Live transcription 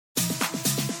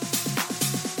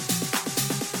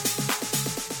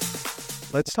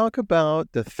Let's talk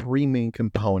about the three main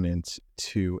components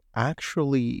to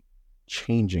actually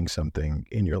changing something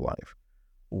in your life.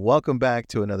 Welcome back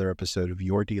to another episode of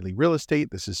Your Daily Real Estate.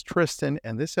 This is Tristan,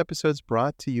 and this episode is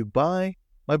brought to you by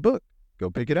my book. Go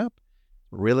pick it up.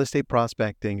 Real Estate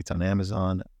Prospecting. It's on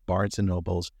Amazon, Barnes and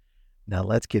Nobles. Now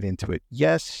let's get into it.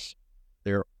 Yes,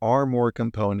 there are more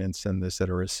components than this that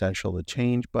are essential to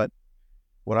change, but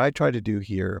what I try to do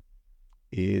here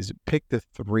is pick the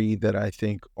three that I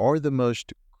think are the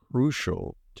most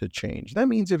crucial to change. That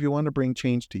means if you want to bring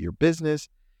change to your business,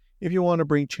 if you want to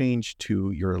bring change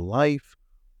to your life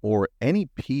or any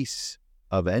piece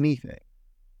of anything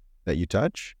that you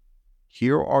touch,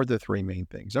 here are the three main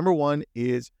things. Number one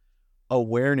is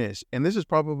awareness. And this is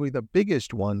probably the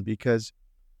biggest one because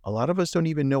a lot of us don't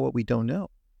even know what we don't know.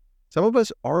 Some of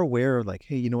us are aware of like,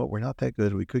 hey, you know what? We're not that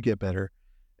good. We could get better.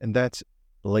 And that's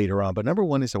later on. But number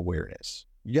one is awareness.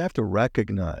 You have to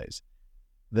recognize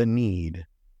the need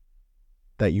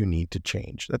that you need to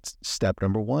change. That's step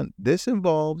number one. This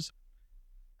involves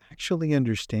actually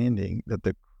understanding that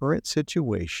the current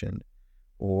situation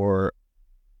or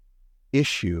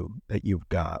issue that you've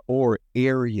got or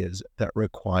areas that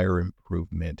require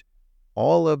improvement,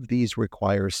 all of these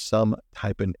require some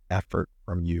type of effort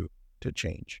from you to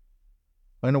change.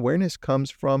 And awareness comes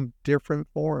from different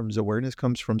forms. Awareness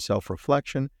comes from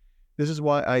self-reflection. This is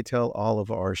why I tell all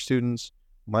of our students,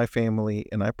 my family,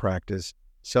 and I practice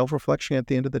self-reflection at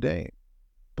the end of the day.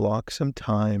 Block some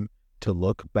time to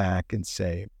look back and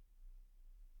say,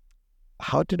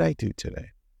 how did I do today?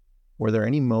 Were there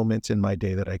any moments in my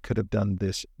day that I could have done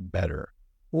this better?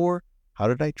 Or how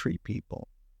did I treat people?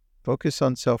 Focus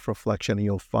on self-reflection and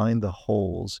you'll find the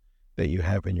holes that you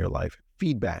have in your life.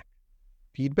 Feedback.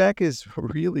 Feedback is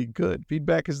really good.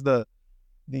 Feedback is the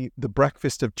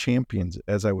breakfast of champions,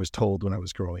 as I was told when I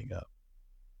was growing up.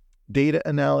 Data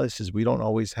analysis, we don't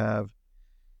always have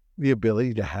the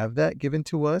ability to have that given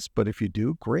to us, but if you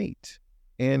do, great.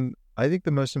 And I think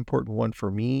the most important one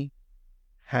for me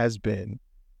has been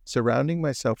surrounding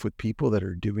myself with people that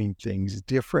are doing things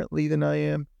differently than I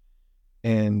am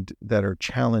and that are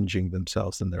challenging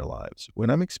themselves in their lives. When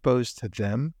I'm exposed to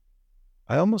them,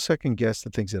 I almost second guess the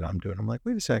things that I'm doing. I'm like,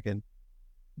 wait a second,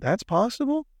 that's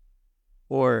possible?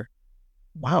 Or,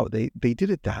 wow, they did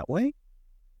it that way?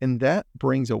 And that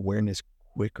brings awareness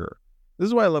quicker. This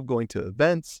is why I love going to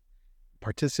events,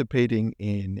 participating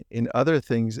in other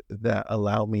things that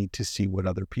allow me to see what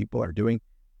other people are doing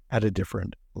at a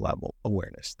different level.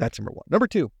 Awareness. That's number one. Number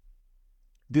two,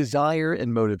 desire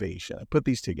and motivation. I put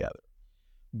these together.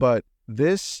 But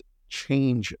this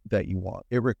change that you want,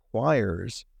 it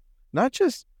requires not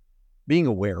just being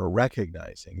aware or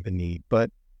recognizing the need, but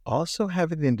also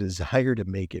having the desire to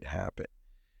make it happen.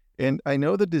 And I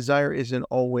know the desire isn't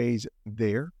always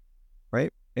there,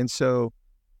 right? And so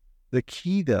the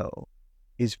key, though,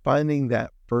 is finding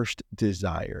that first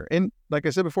desire. And like I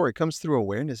said before, it comes through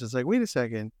awareness. It's like, wait a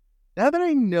second, now that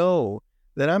I know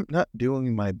that I'm not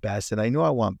doing my best and I know I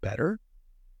want better,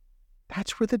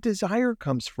 that's where the desire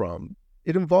comes from.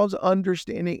 It involves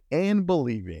understanding and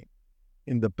believing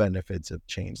in the benefits of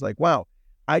change. Like, wow,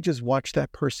 I just watched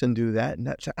that person do that and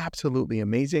that's absolutely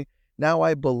amazing. Now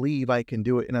I believe I can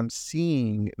do it and I'm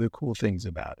seeing the cool things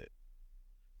about it.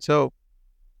 So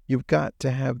you've got to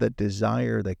have that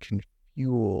desire that can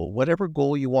fuel whatever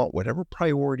goal you want, whatever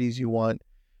priorities you want,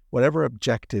 whatever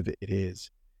objective it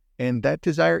is. And that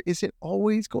desire isn't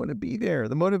always going to be there.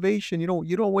 The motivation, you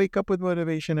don't wake up with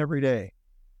motivation every day.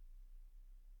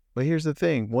 But here's the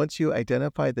thing. Once you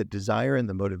identify the desire and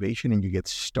the motivation and you get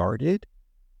started,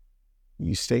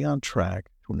 you stay on track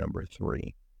to number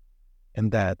three.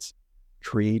 And that's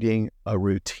creating a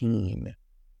routine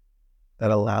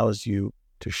that allows you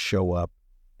to show up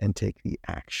and take the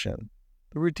action.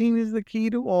 The routine is the key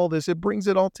to all this. It brings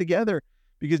it all together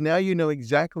because now you know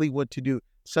exactly what to do.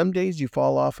 Some days you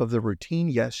fall off of the routine.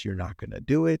 Yes, you're not going to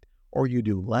do it, or you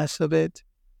do less of it.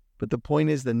 But the point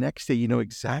is the next day, you know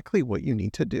exactly what you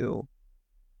need to do.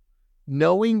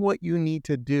 Knowing what you need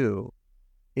to do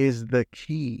is the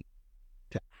key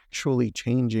to actually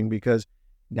changing because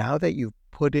now that you've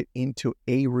put it into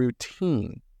a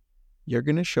routine, you're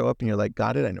going to show up and you're like,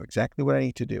 got it. I know exactly what I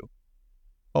need to do.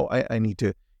 Oh, I need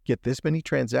to get this many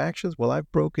transactions. Well,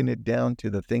 I've broken it down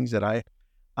to the things that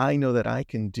I know that I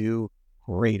can do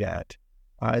great at.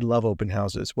 I love open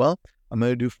houses. Well, I'm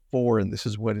going to do 4, and this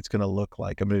is what it's going to look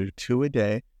like. I'm going to do 2 a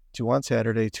day, 2 on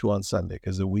Saturday, 2 on Sunday,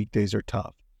 because the weekdays are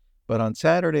tough. But on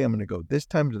Saturday, I'm going to go this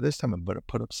time to this time. I'm going to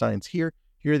put up signs here.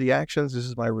 Here are the actions. This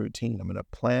is my routine. I'm going to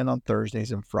plan on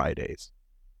Thursdays and Fridays.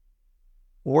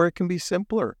 Or it can be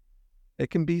simpler. It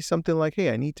can be something like,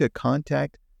 hey, I need to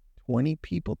contact 20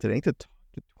 people today to talk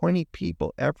to 20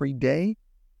 people every day.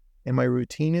 And my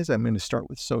routine is I'm going to start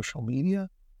with social media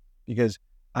because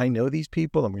I know these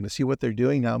people. I'm going to see what they're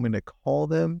doing. Now I'm going to call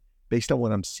them based on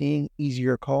what I'm seeing,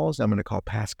 easier calls. I'm going to call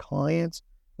past clients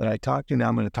that I talked to. Now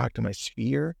I'm going to talk to my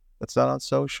sphere that's not on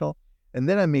social. And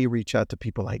then I may reach out to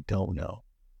people I don't know.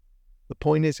 The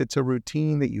point is, it's a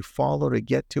routine that you follow to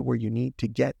get to where you need to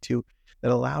get to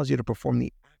that allows you to perform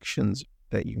the actions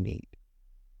that you need.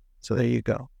 So there you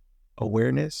go.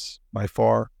 Awareness, by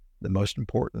far the most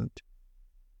important.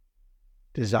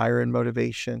 Desire and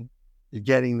motivation, you're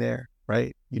getting there,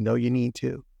 right? You know you need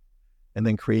to. And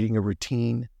then creating a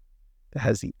routine that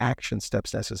has the action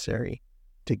steps necessary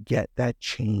to get that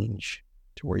change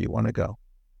to where you want to go.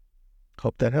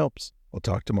 Hope that helps. We'll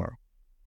talk tomorrow.